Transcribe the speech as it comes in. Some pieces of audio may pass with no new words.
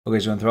Okay,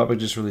 so Anthropic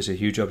just released a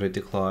huge update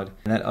to Claude,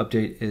 and that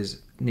update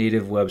is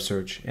native web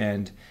search,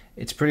 and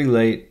it's pretty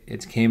late.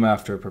 It came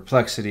after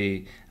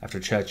Perplexity, after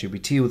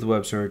ChatGPT with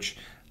web search,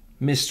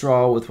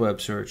 Mistral with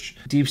web search,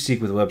 DeepSeek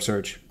with web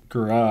search,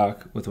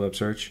 Grok with web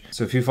search.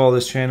 So if you follow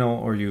this channel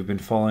or you've been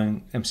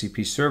following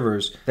MCP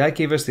servers, that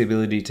gave us the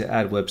ability to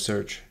add web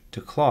search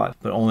to Claude,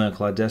 but only on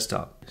Claude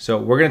desktop. So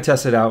we're going to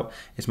test it out.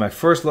 It's my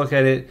first look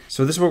at it.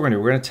 So this is what we're going to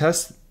do. We're going to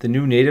test the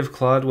new native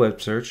Claude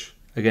web search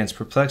against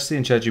Perplexity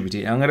and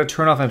ChatGPT. I'm going to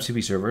turn off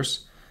MCP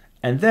servers,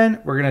 and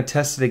then we're going to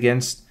test it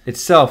against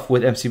itself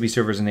with MCP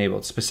servers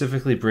enabled,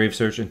 specifically Brave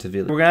Search and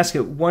Tavily. We're going to ask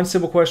it one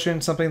simple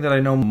question, something that I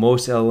know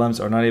most LLMs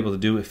are not able to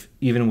do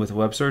even with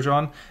web search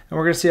on, and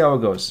we're going to see how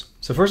it goes.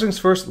 So first things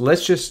first,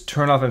 let's just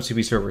turn off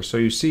MCP servers. So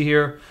you see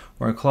here,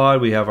 we're in Claude,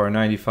 we have our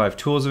 95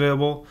 tools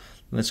available.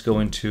 Let's go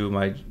into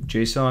my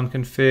JSON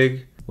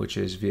config, which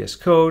is VS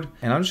Code,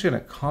 and I'm just going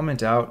to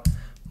comment out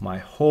my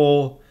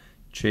whole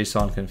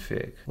JSON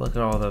config. Look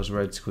at all those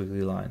red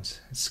squiggly lines.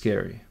 It's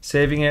scary.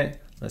 Saving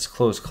it. Let's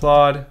close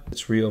Claude.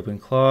 Let's reopen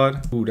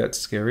Claude. Ooh, that's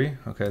scary.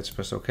 Okay, let's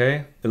press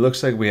OK. It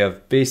looks like we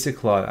have basic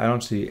Claude. I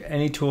don't see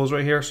any tools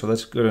right here, so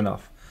that's good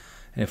enough.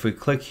 And if we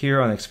click here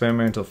on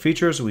experimental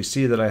features, we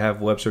see that I have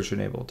web search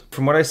enabled.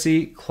 From what I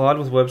see, Claude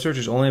with web search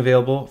is only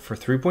available for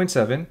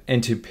 3.7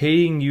 and to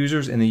paying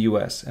users in the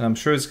US. And I'm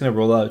sure it's going to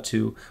roll out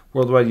to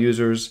worldwide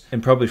users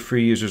and probably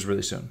free users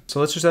really soon. So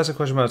let's just ask a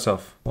question about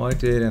itself. What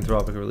did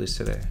Anthropic release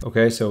today?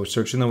 Okay, so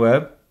searching the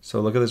web. So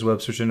look at this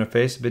web search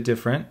interface, a bit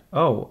different.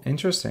 Oh,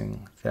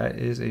 interesting. That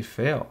is a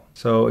fail.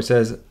 So it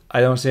says, I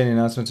don't see any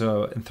announcements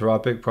of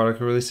Anthropic product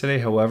release today.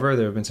 However,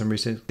 there have been some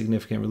recent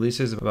significant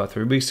releases. About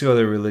 3 weeks ago,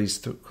 they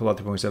released Claude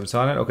 3.7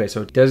 Sonnet. Okay,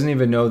 so it doesn't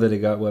even know that it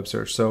got web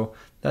search. So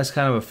that's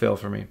kind of a fail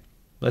for me.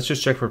 Let's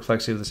just check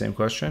Perplexity with the same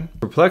question.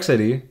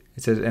 Perplexity,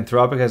 it says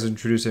Anthropic has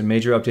introduced a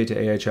major update to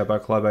AI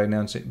chatbot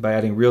Claude by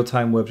adding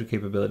real-time web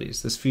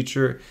capabilities. This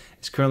feature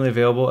is currently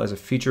available as a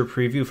feature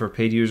preview for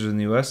paid users in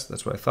the US.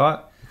 That's what I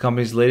thought.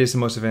 Company's latest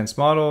and most advanced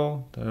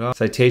model,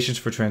 citations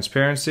for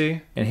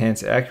transparency,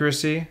 enhanced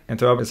accuracy.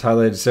 Anthropic has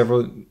highlighted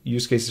several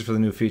use cases for the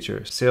new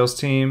feature. Sales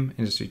team,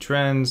 industry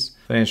trends,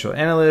 financial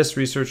analysts,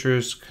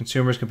 researchers,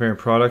 consumers comparing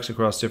products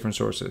across different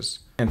sources.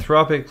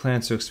 Anthropic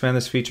plans to expand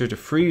this feature to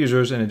free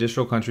users in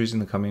additional countries in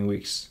the coming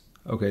weeks.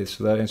 Okay,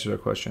 so that answers our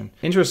question.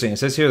 Interesting. It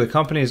says here the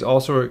company is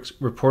also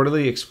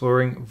reportedly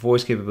exploring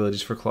voice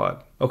capabilities for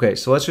Claude. Okay,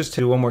 so let's just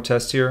do one more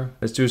test here.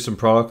 Let's do some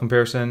product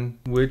comparison.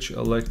 Which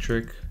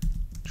electric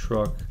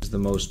truck is the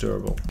most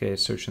durable? Okay,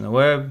 searching the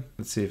web.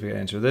 Let's see if we can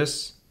answer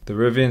this. The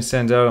Rivian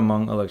stands out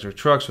among electric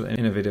trucks with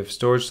innovative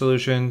storage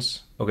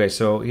solutions. Okay,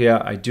 so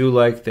yeah, I do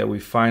like that we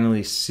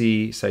finally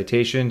see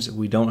citations.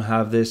 We don't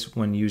have this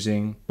when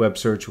using web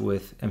search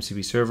with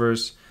MCP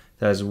servers.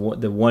 That is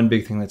the one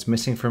big thing that's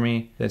missing for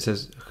me. That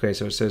says, okay,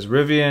 so it says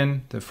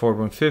Rivian, the Ford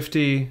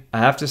 150. I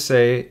have to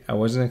say, I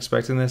wasn't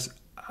expecting this.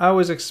 I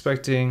was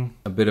expecting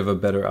a bit of a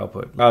better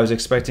output. I was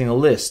expecting a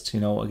list,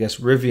 I guess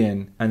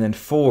Rivian and then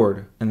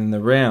Ford and then the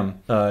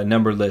Ram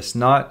numbered list,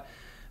 not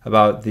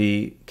about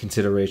the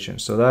consideration.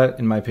 So that,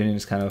 in my opinion,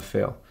 is kind of a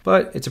fail.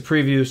 But it's a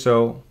preview,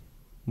 so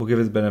we'll give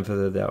it the benefit of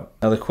the doubt.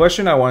 Now, the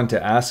question I wanted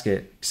to ask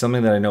it is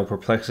something that I know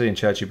Perplexity and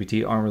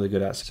ChatGPT aren't really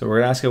good at. So we're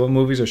going to ask it what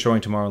movies are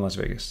showing tomorrow in Las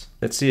Vegas.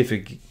 Let's see if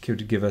it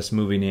could give us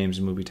movie names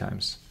and movie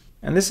times.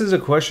 And this is a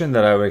question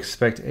that I would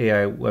expect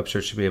AI web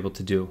search to be able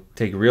to do.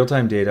 Take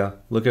real-time data,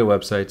 look at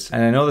websites,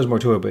 and I know there's more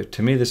to it, but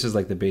to me this is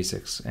like the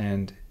basics.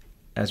 And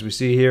as we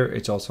see here,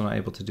 it's also not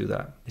able to do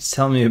that. It's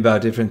telling me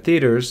about different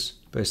theaters,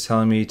 but it's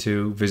telling me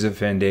to visit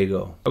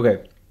Fandango.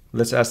 Okay,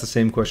 let's ask the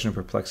same question of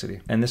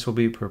Perplexity. And this will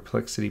be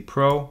Perplexity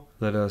Pro.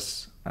 Let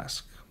us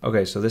ask.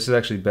 Okay, so this is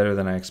actually better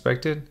than I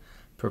expected.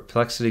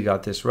 Perplexity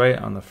got this right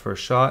on the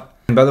first shot.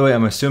 And by the way,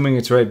 I'm assuming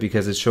it's right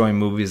because it's showing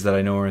movies that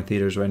I know are in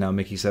theaters right now.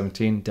 Mickey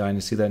 17, dying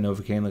to see that.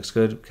 Novocaine looks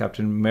good.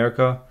 Captain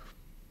America.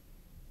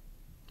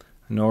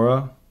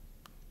 Nora.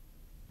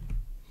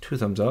 2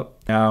 thumbs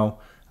up. Now,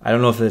 I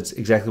don't know if that's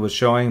exactly what's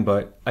showing,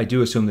 but I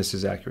do assume this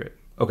is accurate.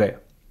 Okay,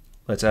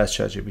 let's ask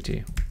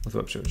ChatGPT with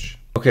web search.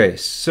 Okay,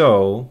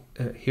 so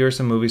here are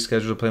some movies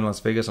scheduled to play in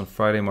Las Vegas on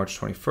Friday, March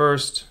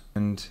 21st.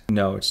 And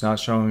no, it's not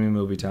showing me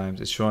movie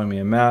times. It's showing me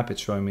a map.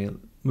 It's showing me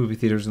movie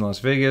theaters in Las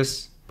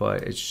Vegas,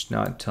 but it's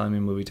not telling me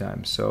movie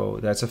time. So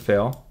that's a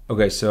fail.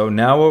 Okay, so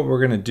now what we're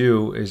going to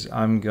do is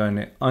I'm going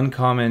to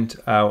uncomment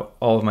out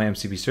all of my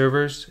MCP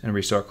servers and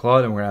restart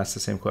Claude, and we're going to ask the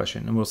same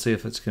question, and we'll see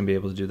if it's going to be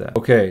able to do that.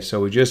 Okay, so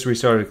we just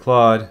restarted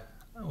Claude.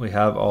 We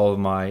have all of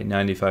my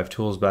 95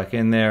 tools back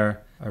in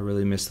there. I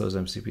really miss those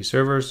MCP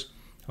servers.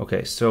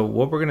 Okay, so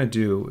what we're going to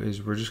do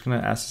is we're just going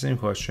to ask the same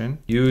question.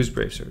 Use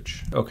Brave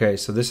Search. Okay,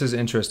 so this is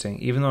interesting.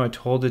 Even though I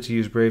told it to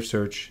use Brave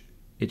Search,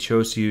 it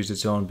chose to use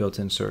its own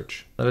built-in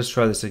search. Let us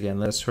try this again.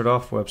 Let's turn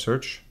off web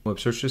search.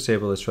 Web search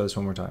disabled. Let's try this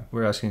one more time.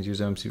 We're asking to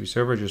use MCP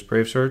server, just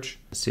Brave Search.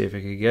 Let's see if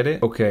it can get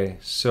it. Okay,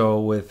 so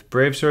with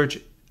Brave Search,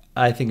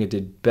 I think it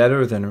did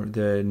better than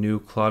the new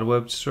Claude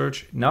web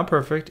search. Not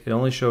perfect. It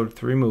only showed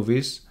 3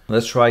 movies.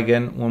 Let's try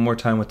again one more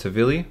time with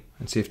Tavily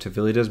and see if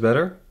Tavily does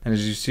better. And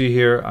as you see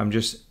here, I'm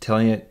just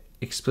telling it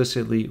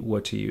explicitly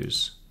what to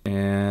use.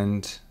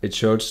 and it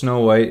showed Snow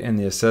White in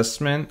the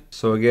assessment.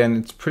 So again,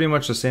 it's pretty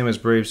much the same as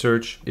Brave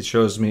Search. It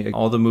shows me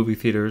all the movie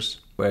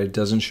theaters, but it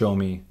doesn't show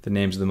me the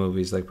names of the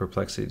movies like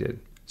Perplexity did.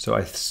 So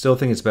I still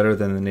think it's better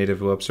than the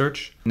native web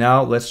search.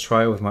 Now let's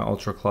try it with my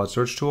Ultra Claude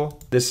search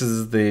tool. This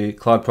is the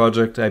Claude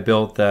project I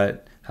built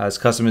that has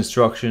custom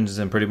instructions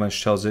and pretty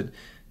much tells it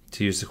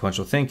to use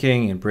sequential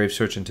thinking and Brave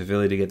Search and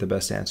Tavily to get the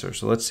best answer.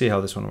 So let's see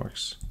how this one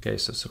works. Okay,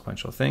 so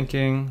sequential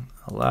thinking,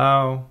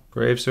 allow,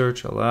 Brave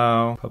Search,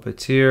 allow,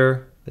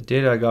 Puppeteer. The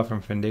data I got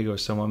from Fandango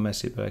is somewhat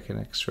messy, but I can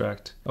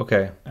extract.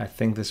 Okay, I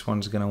think this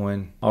one's gonna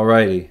win.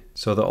 Alrighty,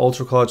 so the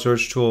Ultra Claude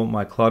search tool,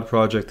 my Claude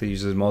project that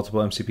uses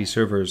multiple MCP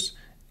servers,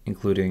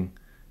 including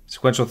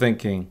sequential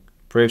thinking,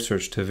 Brave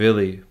Search,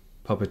 Tavily,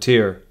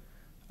 Puppeteer.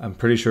 I'm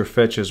pretty sure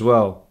Fetch as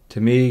well.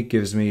 To me,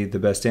 gives me the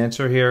best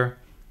answer here.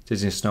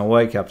 Disney Snow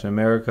White, Captain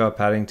America,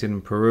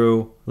 Paddington,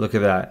 Peru. Look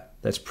at that.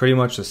 That's pretty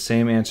much the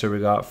same answer we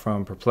got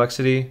from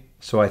Perplexity.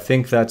 So I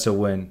think that's a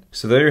win.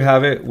 So there you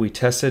have it. We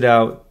tested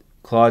out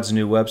Claude's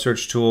new web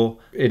search tool.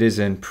 It is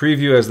in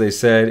preview, as they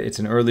said. It's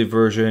an early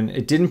version.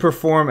 It didn't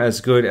perform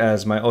as good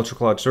as my Ultra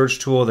Claude search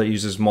tool that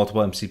uses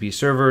multiple MCP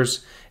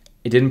servers.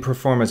 It didn't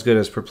perform as good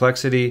as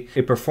Perplexity.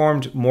 It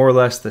performed more or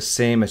less the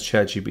same as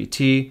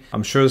ChatGPT.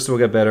 I'm sure this will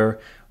get better.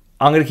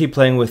 I'm going to keep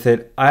playing with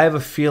it. I have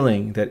a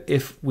feeling that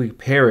if we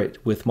pair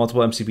it with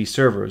multiple MCP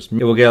servers,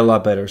 it will get a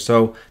lot better.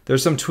 So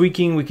there's some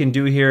tweaking we can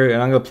do here,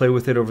 and I'm going to play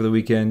with it over the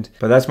weekend.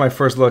 But that's my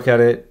first look at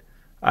it.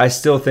 I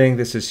still think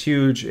this is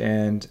huge,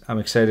 and I'm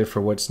excited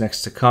for what's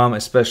next to come,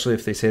 especially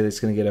if they say that it's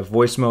going to get a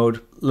voice mode.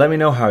 Let me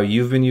know how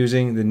you've been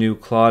using the new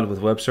Claude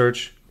with web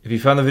search. If you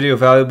found the video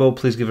valuable,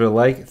 please give it a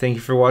like. Thank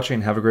you for watching,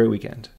 and have a great weekend.